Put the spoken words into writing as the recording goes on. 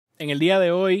En el día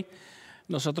de hoy,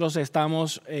 nosotros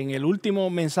estamos en el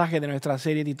último mensaje de nuestra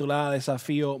serie titulada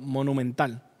Desafío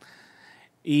Monumental.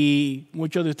 Y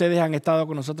muchos de ustedes han estado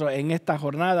con nosotros en esta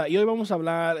jornada y hoy vamos a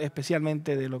hablar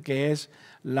especialmente de lo que es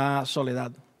la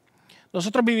soledad.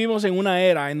 Nosotros vivimos en una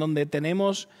era en donde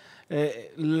tenemos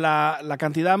la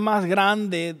cantidad más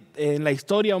grande en la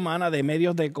historia humana de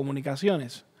medios de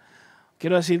comunicaciones.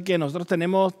 Quiero decir que nosotros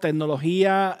tenemos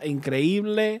tecnología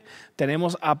increíble,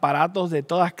 tenemos aparatos de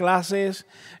todas clases,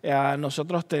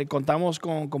 nosotros contamos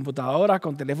con computadoras,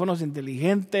 con teléfonos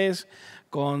inteligentes,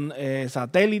 con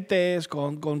satélites,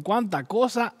 con cuánta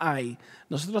cosa hay.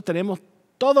 Nosotros tenemos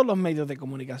todos los medios de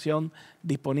comunicación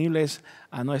disponibles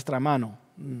a nuestra mano.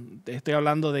 Estoy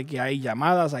hablando de que hay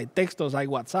llamadas, hay textos, hay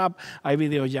WhatsApp, hay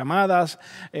videollamadas,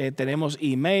 tenemos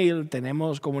email,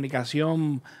 tenemos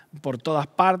comunicación por todas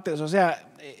partes. O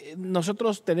sea,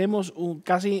 nosotros tenemos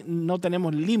casi no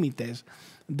tenemos límites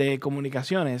de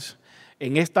comunicaciones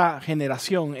en esta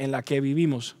generación en la que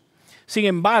vivimos. Sin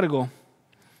embargo,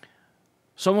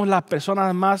 somos las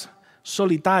personas más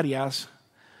solitarias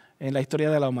en la historia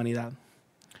de la humanidad.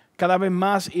 Cada vez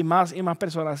más y más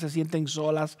personas se sienten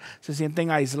solas, se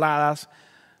sienten aisladas,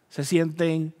 se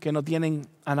sienten que no tienen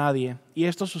a nadie. Y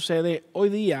esto sucede hoy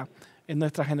día en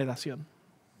nuestra generación.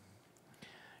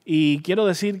 Y quiero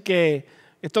decir que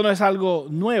esto no es algo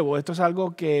nuevo, esto es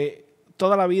algo que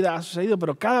toda la vida ha sucedido,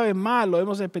 pero cada vez más lo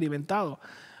hemos experimentado.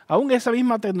 Aún esa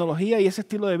misma tecnología y ese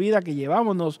estilo de vida que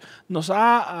llevamos nos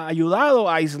ha ayudado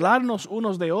a aislarnos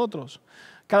unos de otros.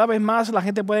 Cada vez más la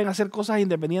gente puede hacer cosas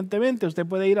independientemente. Usted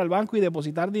puede ir al banco y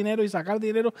depositar dinero y sacar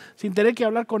dinero sin tener que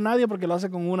hablar con nadie porque lo hace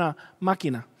con una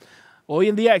máquina. Hoy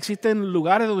en día existen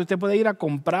lugares donde usted puede ir a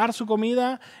comprar su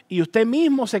comida y usted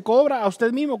mismo se cobra a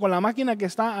usted mismo con la máquina que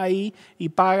está ahí y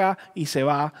paga y se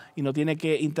va y no tiene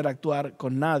que interactuar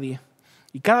con nadie.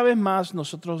 Y cada vez más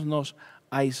nosotros nos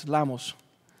aislamos.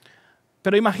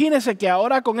 Pero imagínese que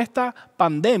ahora con esta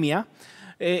pandemia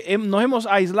nos hemos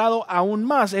aislado aún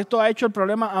más. Esto ha hecho el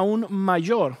problema aún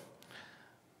mayor.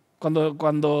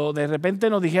 Cuando de repente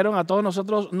nos dijeron a todos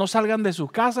nosotros no salgan de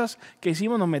sus casas, ¿qué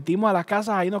hicimos? Nos metimos a las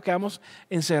casas, ahí nos quedamos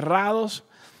encerrados,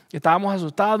 estábamos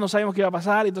asustados, no sabíamos qué iba a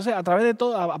pasar. Entonces, a través de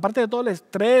todo, aparte de todo el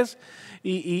estrés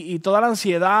y toda la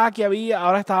ansiedad que había,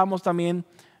 ahora estábamos también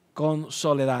con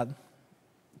soledad,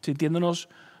 sintiéndonos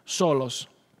solos.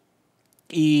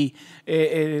 Y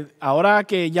ahora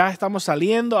que ya estamos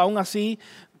saliendo, aún así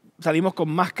salimos con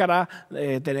máscara,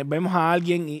 vemos a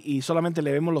alguien y solamente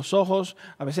le vemos los ojos,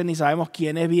 a veces ni sabemos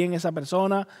quién es bien esa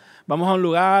persona. Vamos a un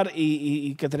lugar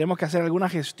y que tenemos que hacer alguna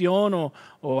gestión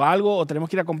o algo, o tenemos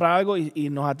que ir a comprar algo y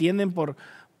nos atienden por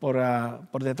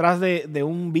detrás de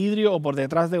un vidrio o por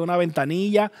detrás de una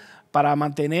ventanilla para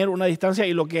mantener una distancia,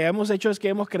 y lo que hemos hecho es que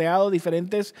hemos creado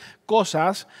diferentes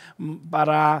cosas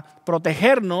para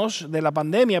protegernos de la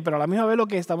pandemia, pero a la misma vez lo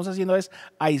que estamos haciendo es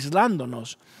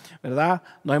aislándonos, ¿verdad?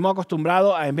 Nos hemos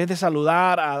acostumbrado a, en vez de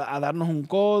saludar, a darnos un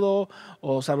codo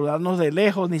o saludarnos de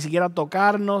lejos, ni siquiera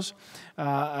tocarnos,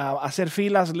 a hacer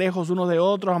filas lejos unos de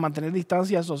otros, a mantener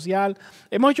distancia social.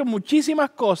 Hemos hecho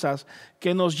muchísimas cosas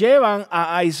que nos llevan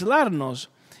a aislarnos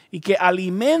y que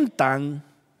alimentan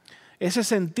ese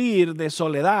sentir de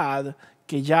soledad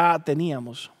que ya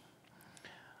teníamos.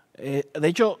 De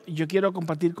hecho, yo quiero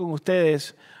compartir con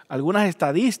ustedes algunas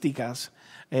estadísticas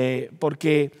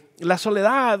porque la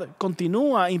soledad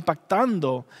continúa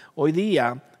impactando hoy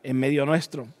día en medio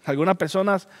nuestro. Algunas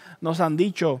personas nos han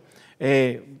dicho,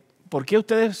 ¿por qué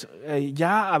ustedes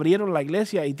ya abrieron la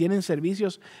iglesia y tienen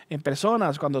servicios en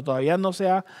personas cuando todavía no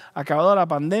se ha acabado la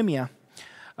pandemia?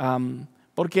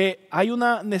 Porque hay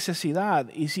una necesidad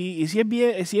y si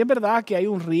es verdad que hay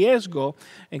un riesgo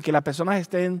en que las personas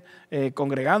estén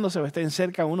congregándose o estén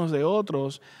cerca unos de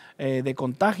otros de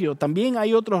contagio, también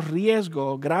hay otro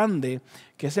riesgo grande,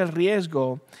 que es el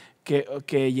riesgo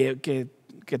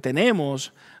que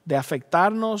tenemos de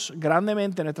afectarnos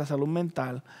grandemente nuestra salud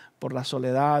mental por la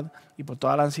soledad y por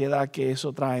toda la ansiedad que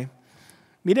eso trae.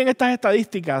 Miren estas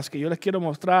estadísticas que yo les quiero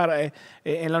mostrar.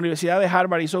 En la Universidad de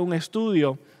Harvard hizo un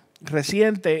estudio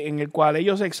reciente en el cual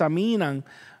ellos examinan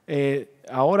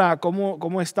ahora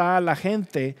cómo está la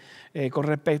gente con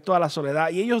respecto a la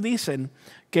soledad. Y ellos dicen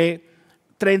que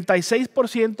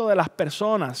 36% de las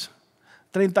personas,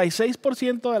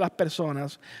 36% de las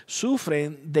personas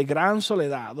sufren de gran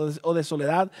soledad o de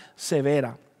soledad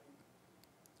severa.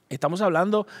 Estamos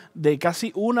hablando de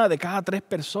casi 1 de cada 3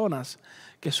 personas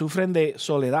que sufren de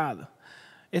soledad.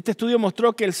 Este estudio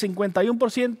mostró que el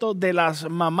 51% de las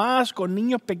mamás con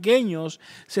niños pequeños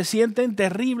se sienten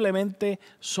terriblemente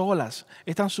solas,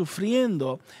 están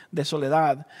sufriendo de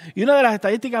soledad. Y una de las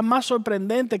estadísticas más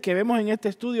sorprendentes que vemos en este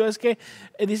estudio es que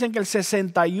dicen que el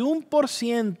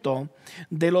 61%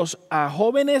 de los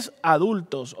jóvenes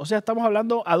adultos, o sea, estamos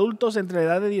hablando adultos entre la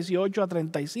edad de 18 a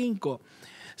 35,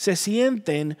 se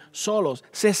sienten solos.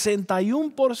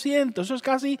 61%, eso es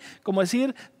casi como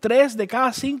decir 3 de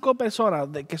cada 5 personas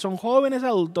que son jóvenes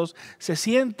adultos se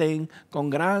sienten con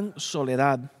gran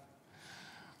soledad.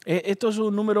 Esto es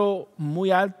un número muy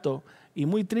alto y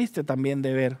muy triste también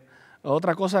de ver.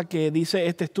 Otra cosa que dice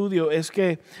este estudio es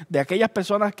que de aquellas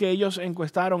personas que ellos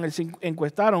encuestaron, el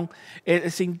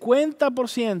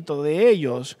 50% de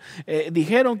ellos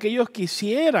dijeron que ellos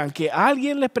quisieran que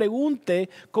alguien les pregunte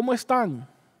cómo están.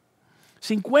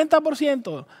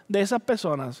 50% de esas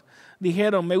personas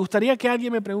dijeron, me gustaría que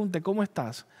alguien me pregunte cómo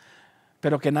estás,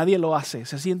 pero que nadie lo hace,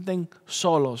 se sienten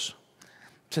solos,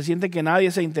 se sienten que nadie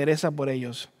se interesa por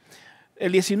ellos.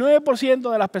 El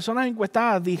 19% de las personas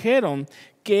encuestadas dijeron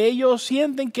que ellos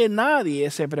sienten que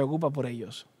nadie se preocupa por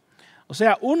ellos. O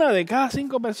sea, 1 de cada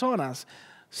 5 personas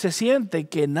se siente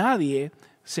que nadie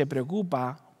se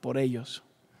preocupa por ellos.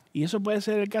 Y eso puede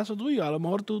ser el caso tuyo, a lo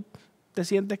mejor tú te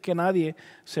sientes que nadie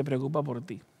se preocupa por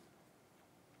ti.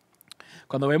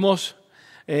 Cuando vemos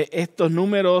estos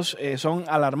números son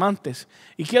alarmantes.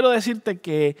 Y quiero decirte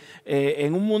que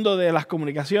en un mundo de las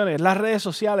comunicaciones, las redes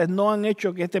sociales no han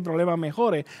hecho que este problema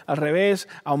mejore. Al revés,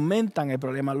 aumentan el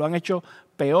problema, lo han hecho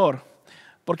peor.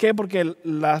 ¿Por qué? Porque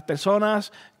las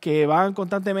personas que van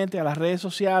constantemente a las redes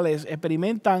sociales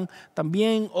experimentan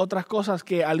también otras cosas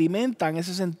que alimentan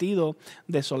ese sentido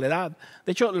de soledad.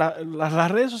 De hecho,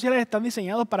 las redes sociales están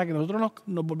diseñadas para que nosotros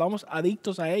nos volvamos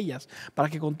adictos a ellas, para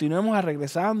que continuemos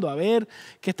regresando a ver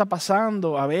qué está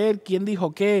pasando, a ver quién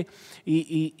dijo qué.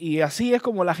 Y así es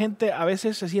como la gente a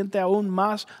veces se siente aún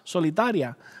más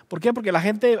solitaria. ¿Por qué? Porque la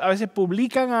gente a veces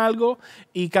publican algo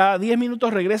y cada 10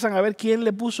 minutos regresan a ver quién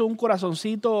le puso un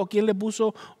corazoncito o quién le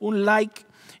puso un like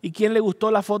y quién le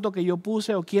gustó la foto que yo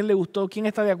puse o quién le gustó, quién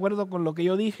está de acuerdo con lo que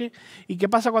yo dije. ¿Y qué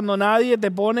pasa cuando nadie te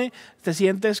pone, te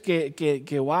sientes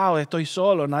que wow, estoy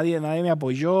solo, nadie me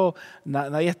apoyó,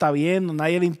 nadie está viendo,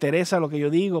 nadie le interesa lo que yo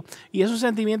digo? Y es un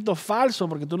sentimiento falso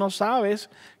porque tú no sabes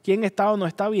quién está o no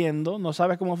está viendo, no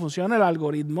sabes cómo funciona el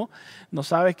algoritmo, no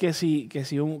sabes que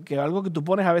algo que tú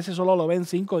pones a veces solo lo ven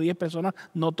 5 o 10 personas,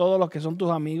 no todos los que son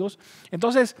tus amigos.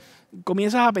 Entonces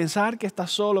comienzas a pensar que estás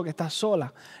solo, que estás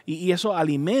sola, y eso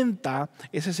alimenta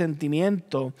ese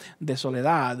sentimiento de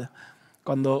soledad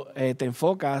cuando te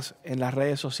enfocas en las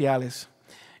redes sociales.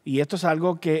 Y esto es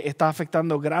algo que está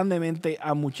afectando grandemente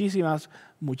a muchísimas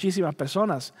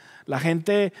personas. La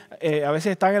gente a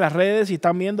veces están en las redes y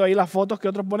están viendo ahí las fotos que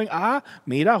otros ponen.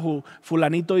 Mira,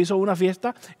 fulanito hizo una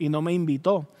fiesta y no me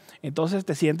invitó. Entonces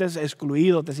te sientes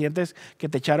excluido, te sientes que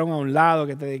te echaron a un lado,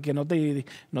 que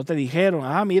no te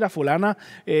dijeron. Mira, fulana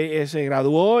se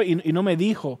graduó y no me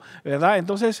dijo, ¿verdad?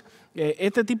 Entonces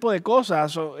este tipo de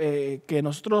cosas que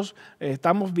nosotros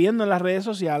estamos viendo en las redes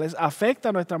sociales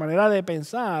afecta nuestra manera de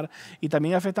pensar y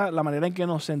también afecta la manera en que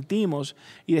nos sentimos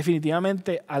y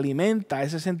definitivamente alimenta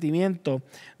ese sentimiento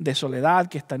de soledad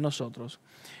que está en nosotros.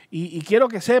 Y quiero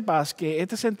que sepas que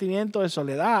este sentimiento de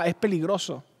soledad es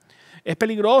peligroso. Es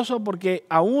peligroso porque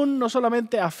aún no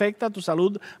solamente afecta a tu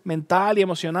salud mental y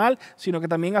emocional, sino que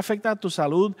también afecta a tu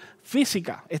salud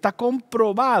física. Está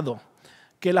comprobado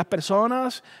que las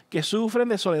personas que sufren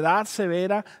de soledad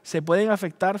severa se pueden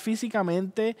afectar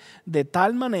físicamente de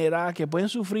tal manera que pueden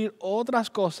sufrir otras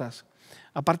cosas.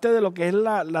 Aparte de lo que es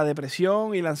la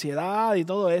depresión y la ansiedad y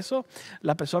todo eso,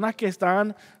 las personas que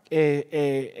están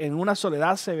en una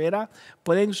soledad severa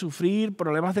pueden sufrir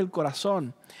problemas del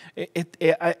corazón.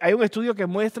 Hay un estudio que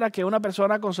muestra que una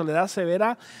persona con soledad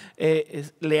severa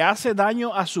le hace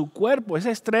daño a su cuerpo.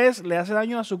 Ese estrés le hace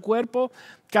daño a su cuerpo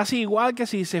casi igual que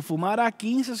si se fumara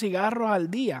 15 cigarros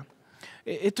al día.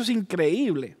 Esto es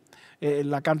increíble.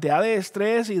 La cantidad de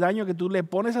estrés y daño que tú le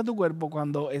pones a tu cuerpo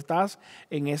cuando estás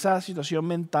en esa situación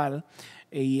mental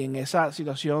y en esa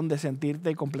situación de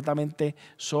sentirte completamente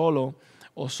solo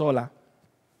o sola.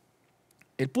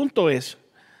 El punto es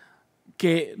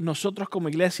que nosotros como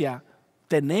iglesia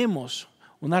tenemos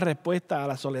una respuesta a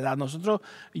la soledad.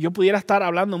 Yo pudiera estar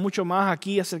hablando mucho más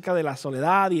aquí acerca de la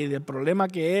soledad y del problema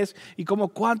que es y cómo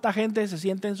cuánta gente se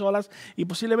sienten solas y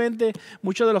posiblemente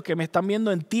muchos de los que me están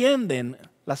viendo entienden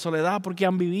la soledad porque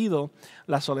han vivido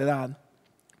la soledad.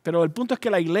 Pero el punto es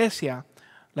que la iglesia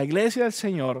del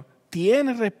Señor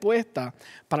tiene respuesta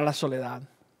para la soledad.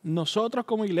 Nosotros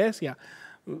como iglesia,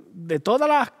 de todas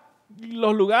las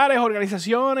los lugares,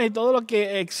 organizaciones y todo lo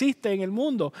que existe en el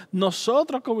mundo.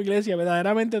 Nosotros como iglesia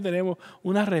verdaderamente tenemos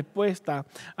una respuesta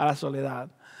a la soledad.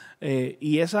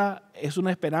 Y esa es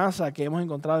una esperanza que hemos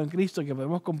encontrado en Cristo y que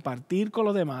podemos compartir con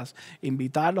los demás,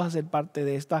 invitarlos a ser parte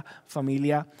de esta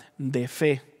familia de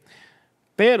fe.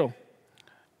 Pero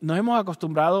nos hemos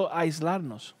acostumbrado a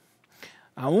aislarnos.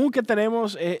 Aunque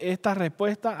tenemos esta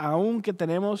respuesta, aunque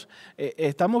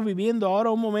estamos viviendo ahora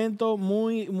un momento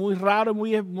muy, muy raro,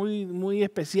 muy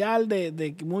especial,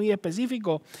 muy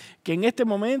específico, que en este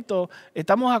momento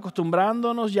estamos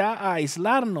acostumbrándonos ya a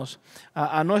aislarnos,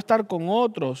 a no estar con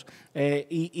otros.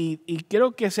 Y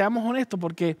quiero que seamos honestos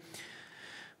porque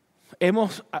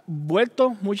hemos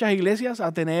vuelto muchas iglesias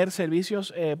a tener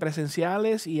servicios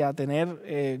presenciales y a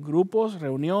tener grupos,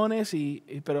 reuniones,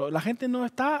 pero la gente no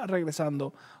está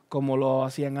regresando como lo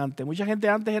hacían antes. Mucha gente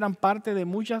antes eran parte de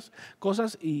muchas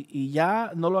cosas y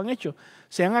ya no lo han hecho.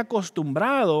 Se han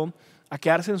acostumbrado a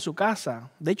quedarse en su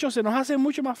casa. De hecho, se nos hace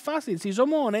mucho más fácil, si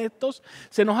somos honestos,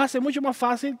 se nos hace mucho más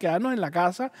fácil quedarnos en la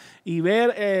casa y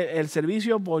ver el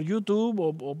servicio por YouTube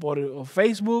o por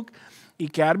Facebook, y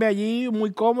quedarme allí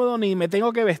muy cómodo, ni me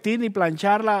tengo que vestir ni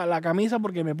planchar la camisa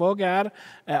porque me puedo quedar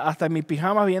hasta en mis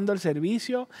pijamas viendo el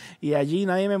servicio y allí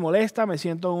nadie me molesta, me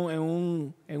siento en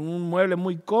un mueble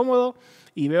muy cómodo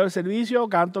y veo el servicio,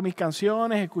 canto mis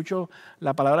canciones, escucho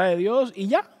la palabra de Dios y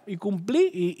ya, y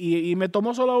cumplí y me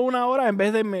tomó solo 1 hora en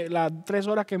vez de las 3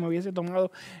 horas que me hubiese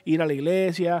tomado ir a la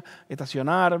iglesia,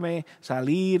 estacionarme,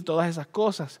 salir, todas esas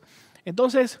cosas.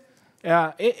 Entonces,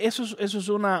 eso es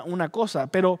una cosa,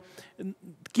 pero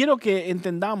quiero que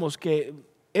entendamos que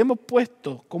hemos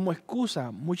puesto como excusa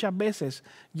muchas veces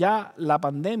ya la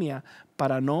pandemia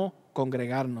para no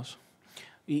congregarnos.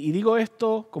 Y digo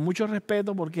esto con mucho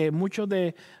respeto porque muchos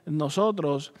de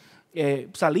nosotros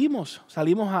salimos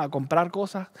a comprar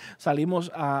cosas,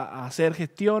 salimos a hacer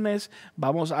gestiones,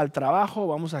 vamos al trabajo,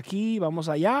 vamos aquí, vamos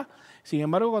allá. Sin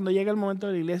embargo, cuando llega el momento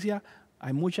de la iglesia,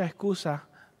 hay muchas excusas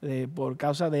por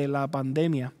causa de la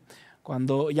pandemia.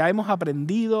 Cuando ya hemos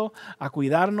aprendido a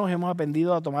cuidarnos, hemos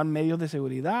aprendido a tomar medios de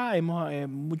seguridad,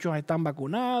 muchos están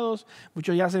vacunados,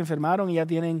 muchos ya se enfermaron y ya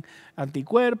tienen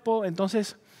anticuerpos.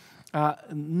 Entonces,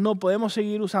 no podemos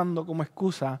seguir usando como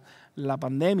excusa la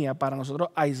pandemia para nosotros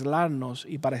aislarnos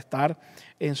y para estar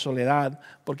en soledad,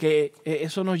 porque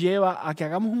eso nos lleva a que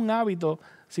hagamos un hábito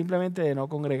simplemente de no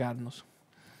congregarnos.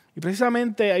 Y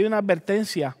precisamente hay una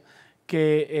advertencia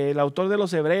que el autor de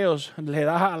los Hebreos le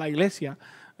da a la iglesia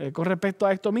con respecto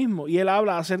a esto mismo. Y él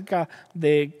habla acerca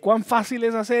de cuán fácil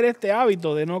es hacer este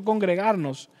hábito de no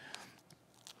congregarnos.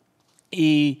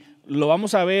 Y lo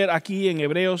vamos a ver aquí en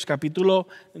Hebreos capítulo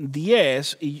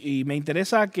 10. Y me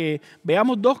interesa que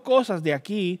veamos 2 cosas de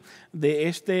aquí, de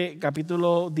este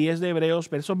capítulo 10 de Hebreos,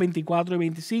 versos 24 y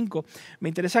 25. Me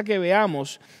interesa que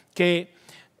veamos que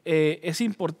es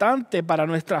importante para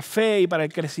nuestra fe y para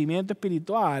el crecimiento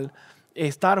espiritual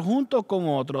estar juntos con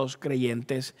otros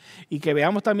creyentes y que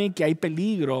veamos también que hay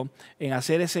peligro en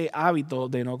hacer ese hábito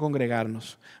de no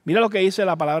congregarnos. Mira lo que dice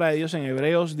la palabra de Dios en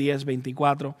Hebreos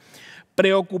 10:24.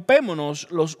 Preocupémonos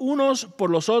los unos por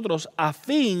los otros a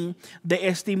fin de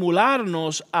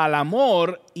estimularnos al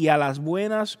amor y a las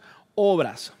buenas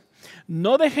obras.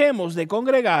 No dejemos de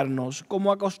congregarnos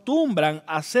como acostumbran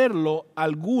a hacerlo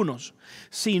algunos,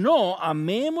 sino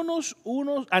animémonos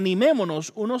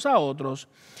unos a otros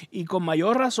y con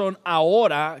mayor razón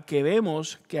ahora que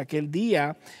vemos que aquel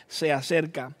día se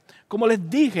acerca. Como les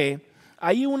dije,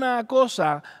 hay una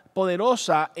cosa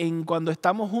poderosa en cuando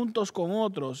estamos juntos con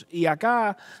otros. Y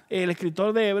acá el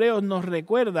escritor de Hebreos nos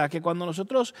recuerda que cuando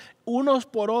nosotros unos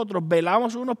por otros,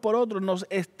 velamos unos por otros, nos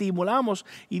estimulamos,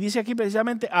 y dice aquí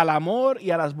precisamente al amor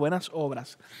y a las buenas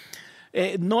obras.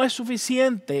 No es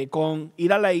suficiente con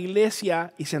ir a la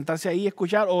iglesia y sentarse ahí y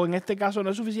escuchar, o en este caso no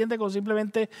es suficiente con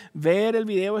simplemente ver el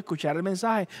video, escuchar el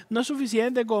mensaje. No es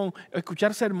suficiente con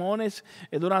escuchar sermones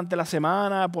durante la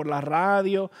semana por la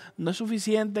radio. No es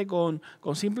suficiente con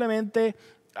simplemente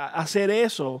hacer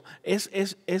eso.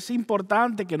 Es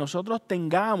importante que nosotros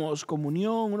tengamos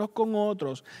comunión unos con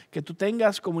otros, que tú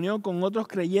tengas comunión con otros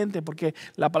creyentes, porque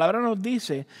la palabra nos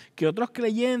dice que otros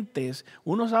creyentes,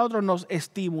 unos a otros, nos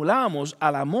estimulamos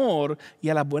al amor y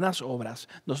a las buenas obras.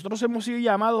 Nosotros hemos sido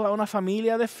llamados a una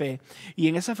familia de fe, y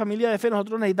en esa familia de fe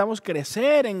nosotros necesitamos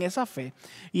crecer en esa fe,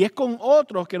 y es con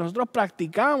otros que nosotros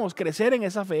practicamos crecer en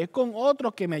esa fe, es con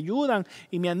otros que me ayudan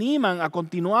y me animan a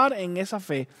continuar en esa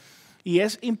fe. Y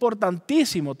es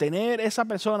importantísimo tener esa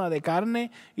persona de carne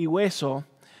y hueso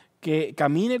que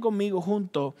camine conmigo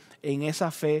junto en esa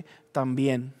fe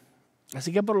también.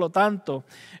 Así que por lo tanto,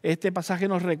 este pasaje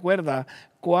nos recuerda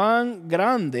cuán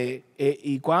grande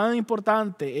y cuán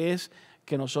importante es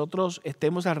que nosotros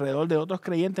estemos alrededor de otros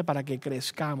creyentes para que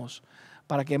crezcamos,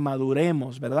 para que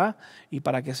maduremos, ¿verdad? Y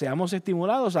para que seamos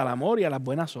estimulados al amor y a las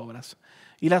buenas obras.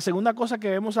 Y la segunda cosa que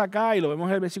vemos acá, y lo vemos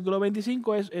en el versículo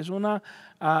 25, es una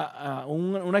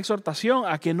exhortación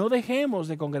a que no dejemos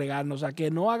de congregarnos, a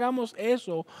que no hagamos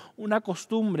eso una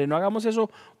costumbre, no hagamos eso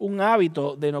un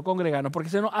hábito de no congregarnos, porque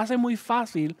se nos hace muy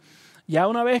fácil, ya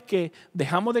una vez que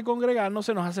dejamos de congregarnos,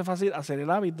 se nos hace fácil hacer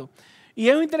el hábito. Y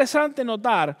es interesante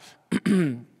notar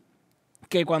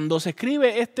que cuando se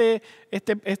escribe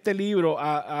este libro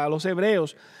a los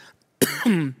hebreos,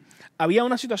 había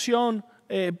una situación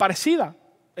parecida.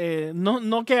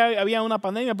 No que había una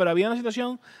pandemia, pero había una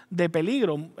situación de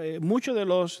peligro. Muchos de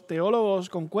los teólogos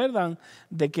concuerdan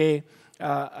de que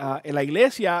la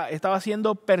iglesia estaba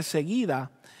siendo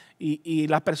perseguida. Y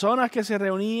las personas que se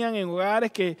reunían en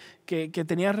hogares que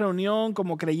tenían reunión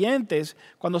como creyentes,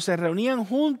 cuando se reunían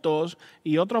juntos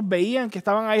y otros veían que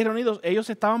estaban ahí reunidos, ellos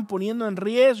se estaban poniendo en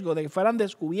riesgo de que fueran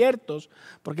descubiertos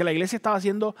porque la iglesia estaba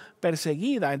siendo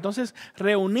perseguida. Entonces,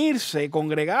 reunirse,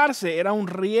 congregarse, era un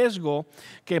riesgo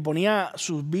que ponía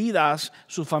sus vidas,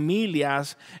 sus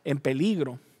familias en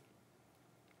peligro.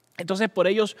 Entonces, por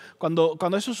ellos, cuando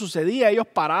eso sucedía, ellos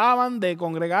paraban de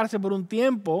congregarse por un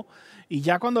tiempo. Y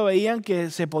ya cuando veían que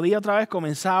se podía otra vez,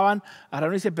 comenzaban a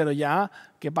reunirse, pero ya,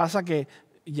 ¿qué pasa? Que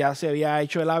ya se había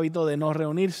hecho el hábito de no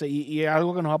reunirse. Y es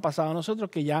algo que nos ha pasado a nosotros,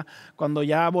 que ya cuando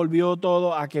ya volvió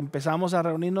todo a que empezamos a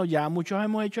reunirnos, ya muchos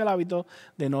hemos hecho el hábito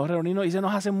de no reunirnos y se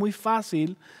nos hace muy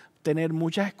fácil tener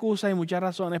muchas excusas y muchas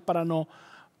razones para no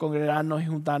congregarnos y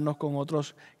juntarnos con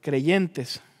otros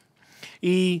creyentes.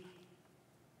 Y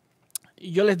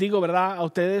yo les digo, ¿verdad? A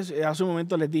ustedes, hace un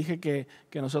momento les dije que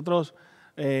nosotros...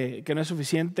 que no es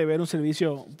suficiente ver un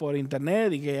servicio por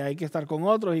internet y que hay que estar con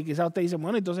otros, y quizás usted dice,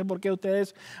 bueno, entonces ¿por qué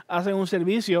ustedes hacen un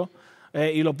servicio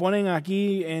y lo ponen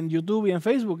aquí en YouTube y en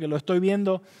Facebook, que lo estoy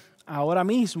viendo ahora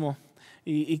mismo?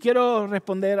 Y quiero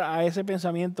responder a ese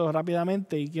pensamiento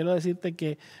rápidamente, y quiero decirte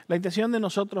que la intención de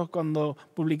nosotros cuando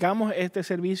publicamos este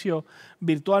servicio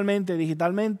virtualmente,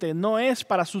 digitalmente, no es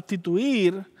para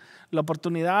sustituir la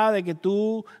oportunidad de que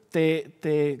tú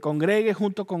te congregues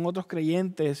junto con otros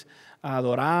creyentes a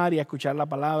adorar y a escuchar la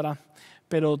palabra,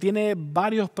 pero tiene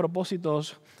varios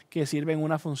propósitos que sirven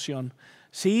una función.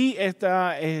 Sí,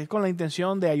 está con la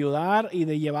intención de ayudar y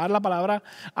de llevar la palabra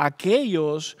a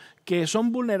aquellos que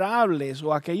son vulnerables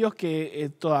o aquellos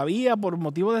que todavía por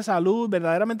motivos de salud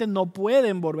verdaderamente no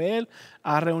pueden volver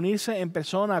a reunirse en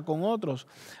persona con otros.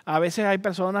 A veces hay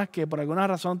personas que por alguna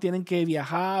razón tienen que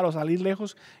viajar o salir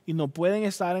lejos y no pueden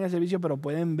estar en el servicio, pero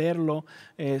pueden verlo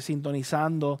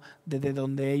sintonizando desde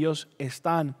donde ellos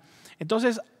están.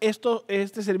 Entonces,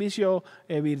 este servicio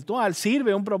virtual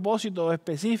sirve a un propósito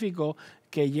específico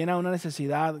que llena una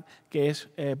necesidad que es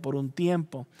por un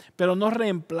tiempo, pero no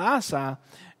reemplaza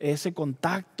ese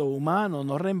contacto humano,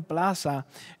 no reemplaza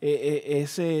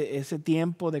ese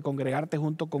tiempo de congregarte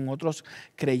junto con otros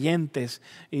creyentes.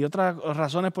 Y otras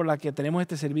razones por las que tenemos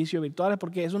este servicio virtual es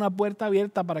porque es una puerta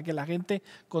abierta para que la gente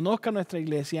conozca nuestra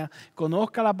iglesia,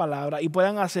 conozca la palabra y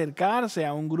puedan acercarse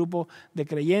a un grupo de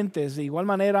creyentes. De igual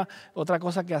manera, otra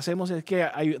cosa que hacemos es que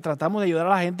tratamos de ayudar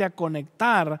a la gente a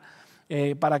conectar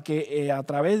para que a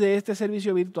través de este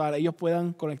servicio virtual ellos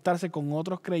puedan conectarse con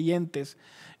otros creyentes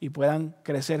y puedan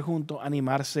crecer juntos,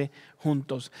 animarse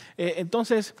juntos.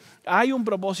 Entonces, hay un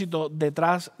propósito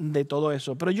detrás de todo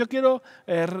eso. Pero yo quiero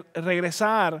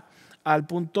regresar al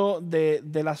punto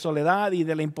de la soledad y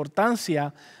de la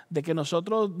importancia de que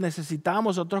nosotros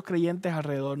necesitamos otros creyentes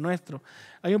alrededor nuestro.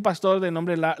 Hay un pastor de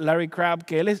nombre Larry Crabb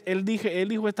que él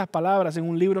dijo estas palabras en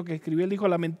un libro que escribió. Él dijo,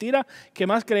 la mentira que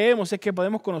más creemos es que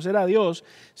podemos conocer a Dios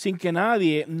sin que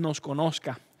nadie nos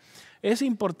conozca. Es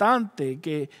importante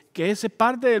que ese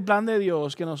parte del plan de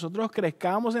Dios, que nosotros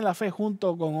crezcamos en la fe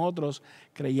junto con otros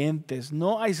creyentes,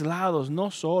 no aislados,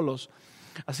 no solos.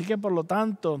 Así que por lo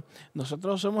tanto,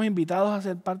 nosotros somos invitados a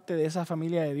ser parte de esa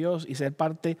familia de Dios y ser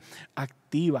parte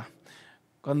activa.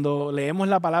 Cuando leemos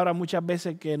la palabra muchas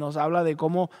veces que nos habla de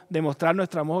cómo demostrar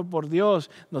nuestro amor por Dios,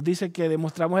 nos dice que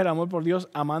demostramos el amor por Dios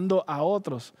amando a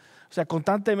otros. O sea,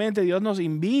 constantemente Dios nos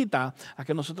invita a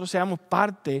que nosotros seamos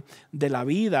parte de la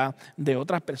vida de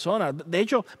otras personas. De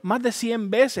hecho, más de 100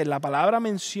 veces la palabra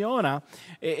menciona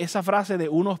esa frase de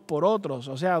unos por otros.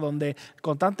 O sea, donde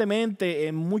constantemente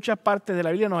en muchas partes de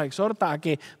la Biblia nos exhorta a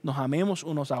que nos amemos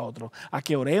unos a otros, a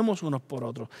que oremos unos por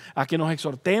otros, a que nos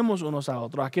exhortemos unos a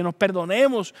otros, a que nos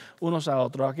perdonemos unos a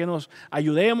otros, a que nos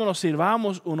ayudemos, nos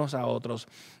sirvamos unos a otros.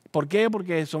 ¿Por qué?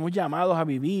 Porque somos llamados a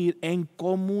vivir en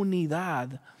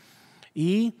comunidad.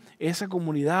 Y esa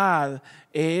comunidad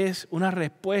es una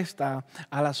respuesta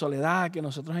a la soledad que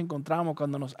nosotros encontramos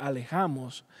cuando nos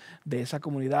alejamos de esa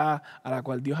comunidad a la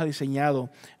cual Dios ha diseñado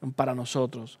para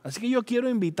nosotros. Así que yo quiero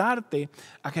invitarte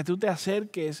a que tú te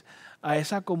acerques a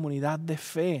esa comunidad de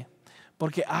fe,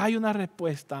 porque hay una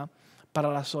respuesta para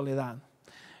la soledad.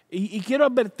 Y quiero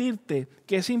advertirte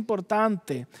que es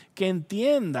importante que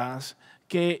entiendas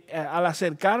que al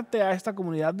acercarte a esta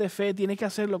comunidad de fe tienes que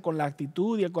hacerlo con la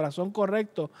actitud y el corazón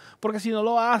correcto, porque si no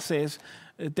lo haces,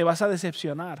 te vas a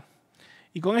decepcionar.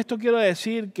 Y con esto quiero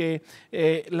decir que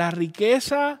la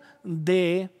riqueza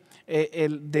de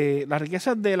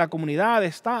la comunidad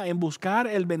está en buscar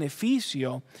el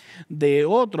beneficio de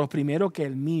otros primero que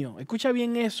el mío. Escucha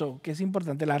bien eso, que es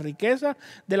importante. La riqueza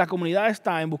de la comunidad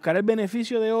está en buscar el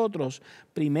beneficio de otros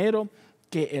primero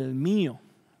que el mío.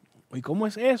 ¿Y cómo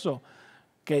es eso?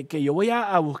 Que yo voy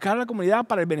a buscar la comunidad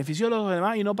para el beneficio de los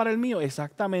demás y no para el mío.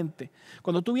 Exactamente.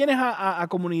 Cuando tú vienes a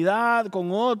comunidad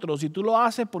con otros y tú lo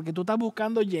haces porque tú estás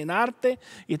buscando llenarte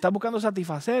y estás buscando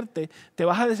satisfacerte, te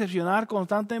vas a decepcionar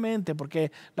constantemente porque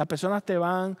las personas te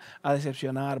van a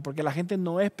decepcionar, porque la gente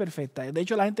no es perfecta. De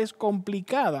hecho, la gente es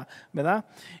complicada, ¿verdad?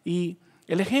 Y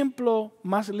el ejemplo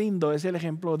más lindo es el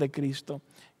ejemplo de Cristo,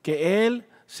 que Él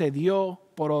se dio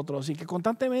por otros y que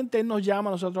constantemente Él nos llama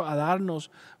a nosotros a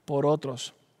darnos por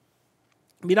otros.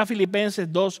 Mira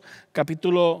Filipenses 2,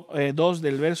 capítulo 2,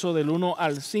 del verso del 1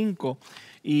 al 5,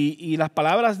 y las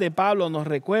palabras de Pablo nos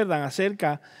recuerdan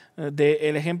acerca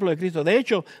del ejemplo de Cristo. De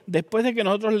hecho, después de que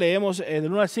nosotros leemos del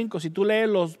 1 al 5, si tú lees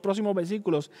los próximos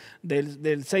versículos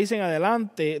del 6 en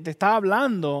adelante, te está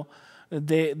hablando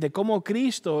de cómo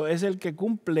Cristo es el que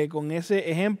cumple con ese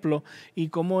ejemplo y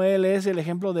cómo Él es el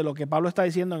ejemplo de lo que Pablo está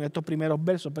diciendo en estos primeros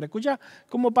versos. Pero escucha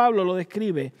cómo Pablo lo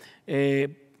describe.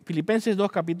 Filipenses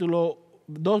 2, capítulo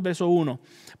 2, verso 1.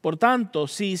 Por tanto,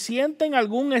 si sienten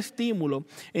algún estímulo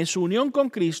en su unión con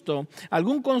Cristo,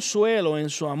 algún consuelo en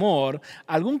su amor,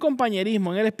 algún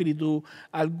compañerismo en el Espíritu,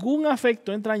 algún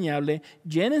afecto entrañable,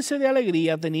 llénense de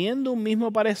alegría teniendo un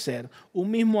mismo parecer,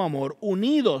 un mismo amor,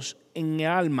 unidos en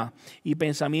alma y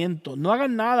pensamiento. No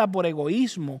hagan nada por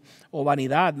egoísmo o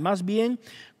vanidad, más bien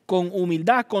con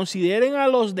humildad consideren a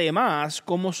los demás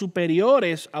como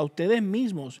superiores a ustedes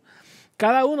mismos.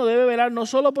 Cada uno debe velar no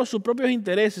solo por sus propios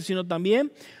intereses, sino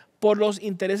también por los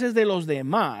intereses de los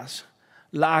demás.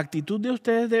 La actitud de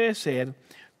ustedes debe ser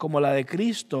como la de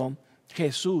Cristo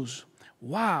Jesús.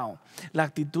 ¡Wow! La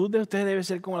actitud de ustedes debe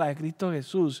ser como la de Cristo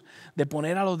Jesús, de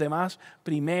poner a los demás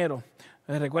primero.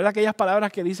 Recuerda aquellas palabras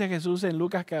que dice Jesús en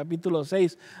Lucas capítulo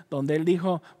 6, donde Él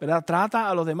dijo, ¿verdad? Trata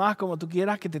a los demás como tú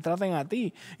quieras que te traten a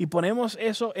ti. Y ponemos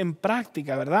eso en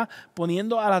práctica, ¿verdad?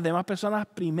 Poniendo a las demás personas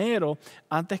primero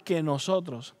antes que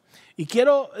nosotros. Y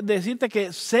quiero decirte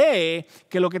que sé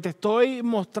que lo que te estoy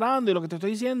mostrando y lo que te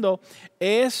estoy diciendo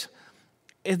es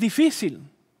difícil.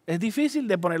 Es difícil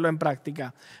de ponerlo en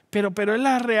práctica, pero es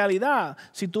la realidad.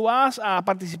 Si tú vas a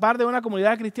participar de una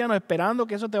comunidad cristiana esperando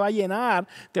que eso te va a llenar,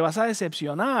 te vas a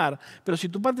decepcionar. Pero si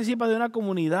tú participas de una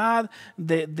comunidad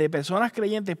de personas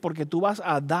creyentes porque tú vas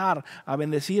a dar, a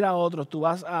bendecir a otros, tú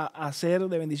vas a hacer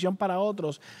de bendición para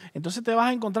otros, entonces te vas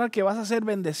a encontrar que vas a ser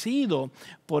bendecido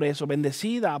por eso,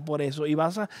 bendecida por eso. Y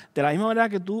de la misma manera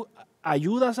que tú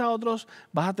ayudas a otros,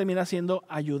 vas a terminar siendo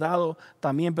ayudado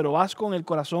también, pero vas con el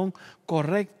corazón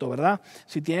correcto, ¿verdad?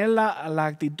 Si tienes la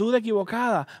actitud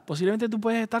equivocada, posiblemente tú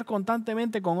puedes estar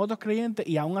constantemente con otros creyentes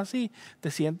y aún así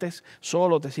te sientes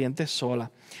solo, te sientes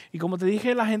sola. Y como te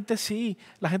dije, la gente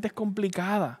es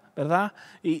complicada, ¿verdad?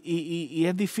 Y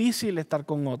es difícil estar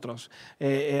con otros.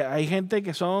 Hay gente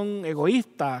que son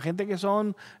egoístas, gente que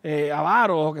son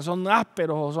avaros, que son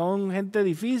ásperos, o son gente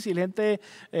difícil, gente,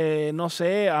 no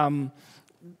sé,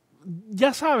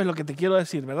 ya sabes lo que te quiero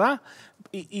decir, ¿verdad?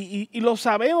 Y lo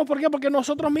sabemos, ¿por qué? Porque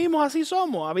nosotros mismos así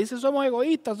somos. A veces somos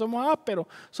egoístas, somos ásperos,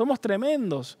 somos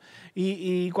tremendos.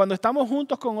 Y cuando estamos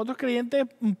juntos con otros creyentes,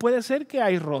 puede ser que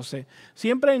hay roce.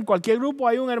 Siempre en cualquier grupo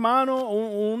hay un hermano,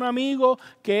 un amigo,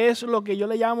 que es lo que yo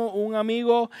le llamo un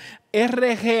amigo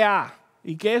RGA.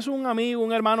 ¿Y qué es un amigo,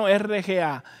 un hermano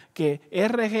RGA? Que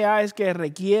RGA es que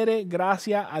requiere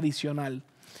gracia adicional.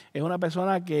 Es una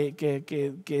persona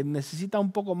que necesita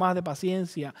un poco más de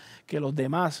paciencia que los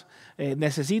demás.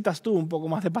 Necesitas tú un poco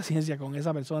más de paciencia con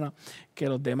esa persona que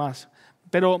los demás.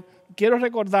 Pero quiero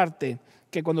recordarte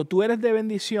que cuando tú eres de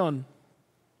bendición,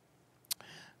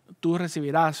 tú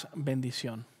recibirás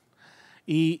bendición.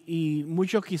 Y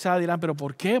muchos quizás dirán, ¿pero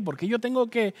por qué? ¿Por qué yo tengo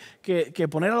que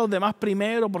poner a los demás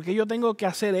primero? ¿Por qué yo tengo que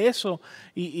hacer eso?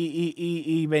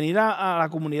 Y venir a la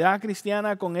comunidad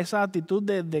cristiana con esa actitud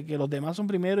de que los demás son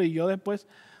primero y yo después.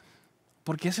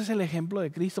 Porque ese es el ejemplo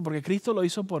de Cristo, porque Cristo lo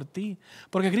hizo por ti.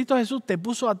 Porque Cristo Jesús te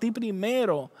puso a ti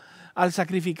primero al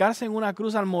sacrificarse en una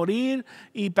cruz, al morir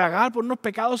y pagar por unos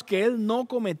pecados que Él no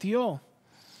cometió.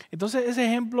 Entonces ese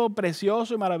ejemplo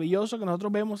precioso y maravilloso que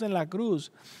nosotros vemos en la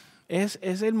cruz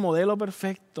es el modelo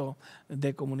perfecto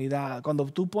de comunidad. Cuando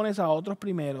tú pones a otros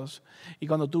primeros y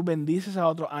cuando tú bendices a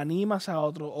otros, animas a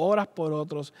otros, oras por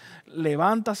otros,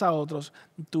 levantas a otros,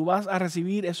 tú vas a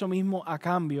recibir eso mismo a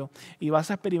cambio y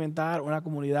vas a experimentar una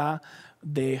comunidad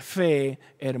de fe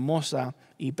hermosa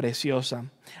y preciosa.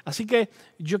 Así que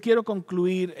yo quiero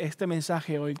concluir este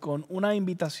mensaje hoy con una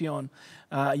invitación.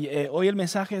 Hoy el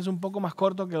mensaje es un poco más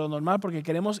corto que lo normal porque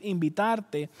queremos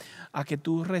invitarte a que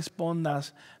tú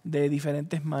respondas de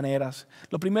diferentes maneras.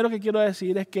 Lo primero que quiero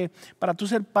decir es que para tú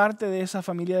ser parte de esa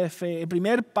familia de fe, el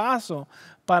primer paso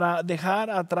para dejar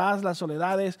atrás las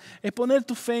soledades es poner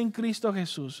tu fe en Cristo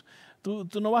Jesús. Tú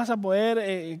no vas a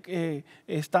poder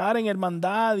estar en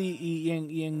hermandad y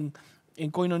en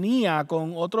coinonía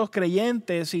con otros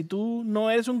creyentes si tú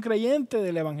no eres un creyente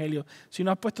del Evangelio, si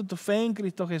no has puesto tu fe en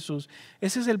Cristo Jesús.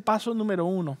 Ese es el paso número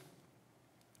 1.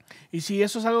 Y si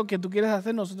eso es algo que tú quieres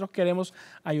hacer, nosotros queremos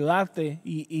ayudarte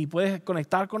y puedes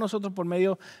conectar con nosotros por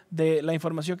medio de la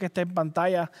información que está en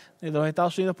pantalla de los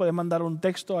Estados Unidos. Puedes mandar un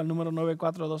texto al número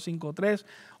 94253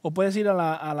 o puedes ir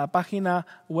a la página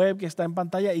web que está en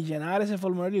pantalla y llenar ese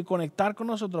formulario y conectar con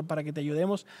nosotros para que te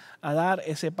ayudemos a dar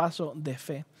ese paso de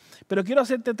fe. Pero quiero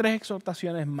hacerte 3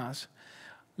 exhortaciones más.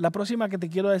 La próxima que te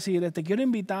quiero decir es, te quiero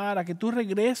invitar a que tú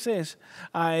regreses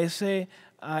a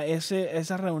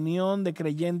esa reunión de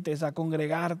creyentes, a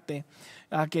congregarte,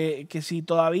 a que si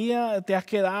todavía te has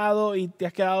quedado y te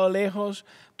has quedado lejos,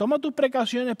 toma tus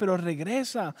precauciones, pero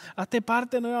regresa, hazte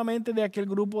parte nuevamente de aquel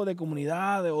grupo de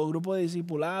comunidad o grupo de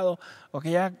discipulado o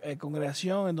aquella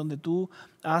congregación en donde tú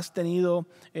has tenido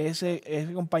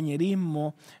ese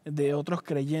compañerismo de otros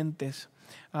creyentes.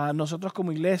 Nosotros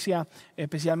como iglesia,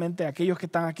 especialmente aquellos que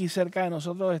están aquí cerca de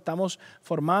nosotros, estamos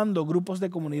formando grupos de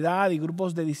comunidad y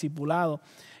grupos de discipulado.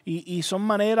 Y son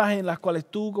maneras en las cuales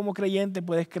tú como creyente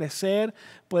puedes crecer,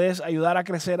 puedes ayudar a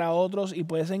crecer a otros y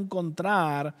puedes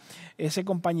encontrar ese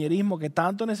compañerismo que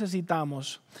tanto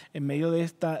necesitamos en medio de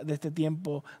este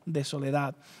tiempo de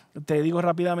soledad. Te digo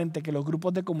rápidamente que los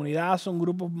grupos de comunidad son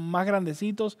grupos más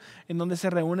grandecitos en donde se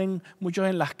reúnen muchos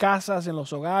en las casas, en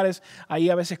los hogares. Ahí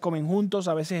a veces comen juntos,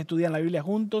 a veces estudian la Biblia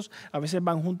juntos, a veces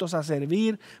van juntos a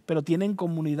servir, pero tienen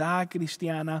comunidad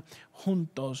cristiana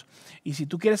juntos. Y si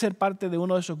tú quieres ser parte de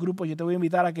uno de esos grupos, yo te voy a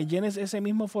invitar a que llenes ese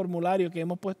mismo formulario que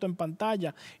hemos puesto en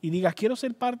pantalla y digas, quiero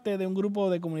ser parte de un grupo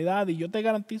de comunidad, y yo te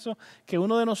garantizo que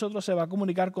uno de nosotros se va a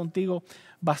comunicar contigo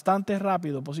bastante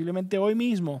rápido, posiblemente hoy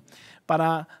mismo,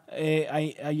 para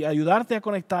ayudarte a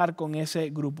conectar con ese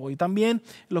grupo. Y también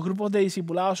los grupos de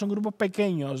discipulados son grupos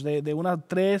pequeños de unas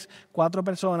 3, 4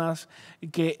 personas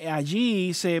que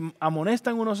allí se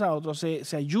amonestan unos a otros,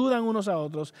 se ayudan unos a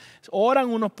otros, oran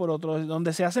unos por otros,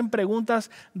 donde se hacen preguntas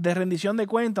de rendición de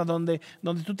cuentas, donde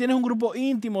tú tienes un grupo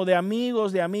íntimo de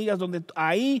amigos, de amigas, donde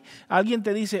ahí alguien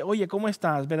te dice, oye, ¿cómo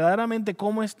estás? Verdaderamente,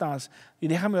 ¿cómo estás? Y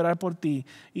déjame orar por ti.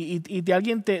 Y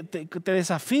alguien te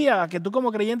desafía a que tú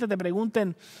como creyente te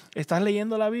pregunten, ¿estás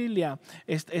leyendo la Biblia?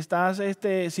 ¿Estás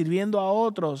sirviendo a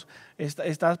otros?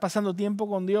 ¿Estás pasando tiempo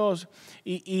con Dios?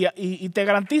 Y te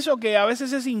garantizo que a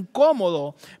veces es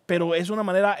incómodo, pero es una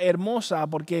manera hermosa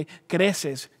porque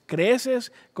creces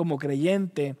como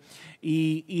creyente.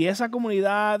 Y esa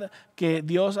comunidad que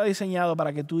Dios ha diseñado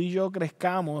para que tú y yo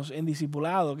crezcamos en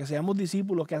discipulado, que seamos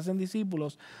discípulos que hacen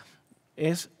discípulos,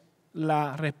 es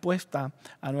la respuesta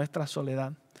a nuestra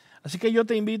soledad. Así que yo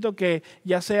te invito que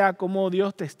ya sea como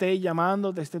Dios te esté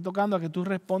llamando, te esté tocando, a que tú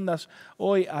respondas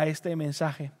hoy a este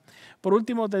mensaje. Por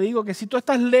último, te digo que si tú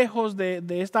estás lejos de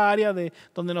esta área de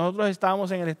donde nosotros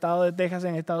estamos en el estado de Texas,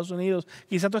 en Estados Unidos,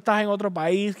 quizás tú estás en otro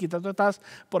país, quizás tú estás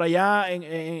por allá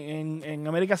en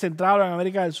América Central o en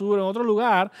América del Sur, en otro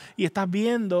lugar, y estás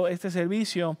viendo este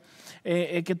servicio,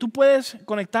 que tú puedes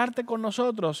conectarte con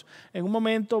nosotros. En un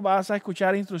momento vas a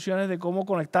escuchar instrucciones de cómo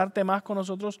conectarte más con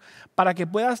nosotros para que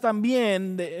puedas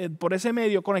también, por ese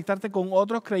medio, conectarte con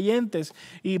otros creyentes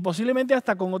y posiblemente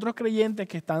hasta con otros creyentes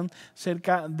que están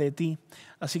cerca de ti.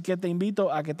 Así que te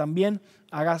invito a que también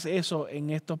hagas eso en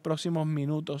estos próximos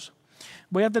minutos.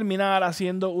 Voy a terminar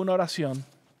haciendo una oración.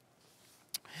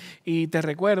 Y te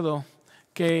recuerdo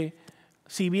que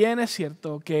si bien es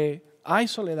cierto que hay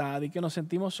soledad y que nos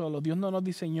sentimos solos, Dios no nos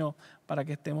diseñó para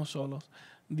que estemos solos.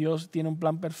 Dios tiene un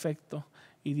plan perfecto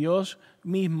y Dios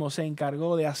mismo se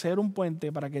encargó de hacer un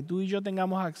puente para que tú y yo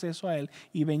tengamos acceso a Él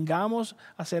y vengamos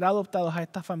a ser adoptados a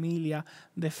esta familia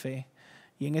de fe.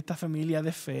 Y en esta familia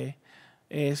de fe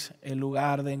es el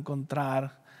lugar de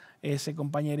encontrar ese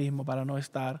compañerismo para no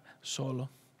estar solo.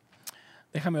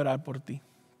 Déjame orar por ti.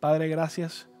 Padre,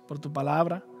 gracias por tu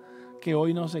palabra que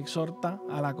hoy nos exhorta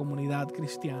a la comunidad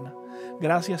cristiana.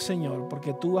 Gracias, Señor,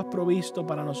 porque tú has provisto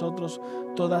para nosotros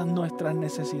todas nuestras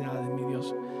necesidades, mi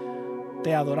Dios.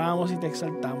 Te adoramos y te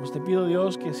exaltamos. Te pido,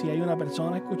 Dios, que si hay una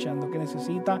persona escuchando que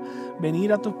necesita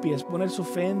venir a tus pies, poner su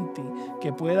fe en ti,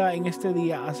 que pueda en este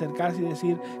día acercarse y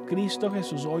decir: Cristo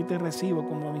Jesús, hoy te recibo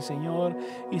como mi Señor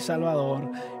y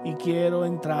Salvador y quiero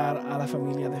entrar a la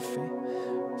familia de fe.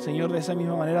 Señor, de esa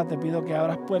misma manera te pido que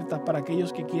abras puertas para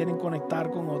aquellos que quieren conectar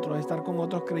con otros, estar con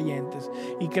otros creyentes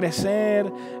y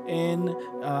crecer en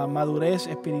madurez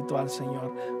espiritual,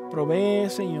 Señor. Provee,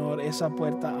 Señor, esa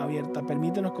puerta abierta.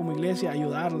 Permítenos como iglesia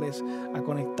ayudarles a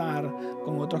conectar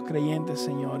con otros creyentes,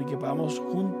 Señor, y que podamos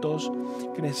juntos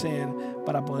crecer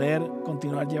para poder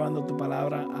continuar llevando tu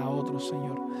palabra a otros,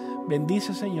 Señor.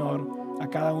 Bendice, Señor, a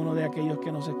cada uno de aquellos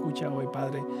que nos escucha hoy,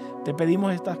 Padre. Te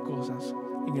pedimos estas cosas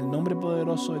en el nombre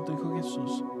poderoso de tu Hijo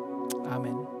Jesús.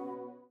 Amén.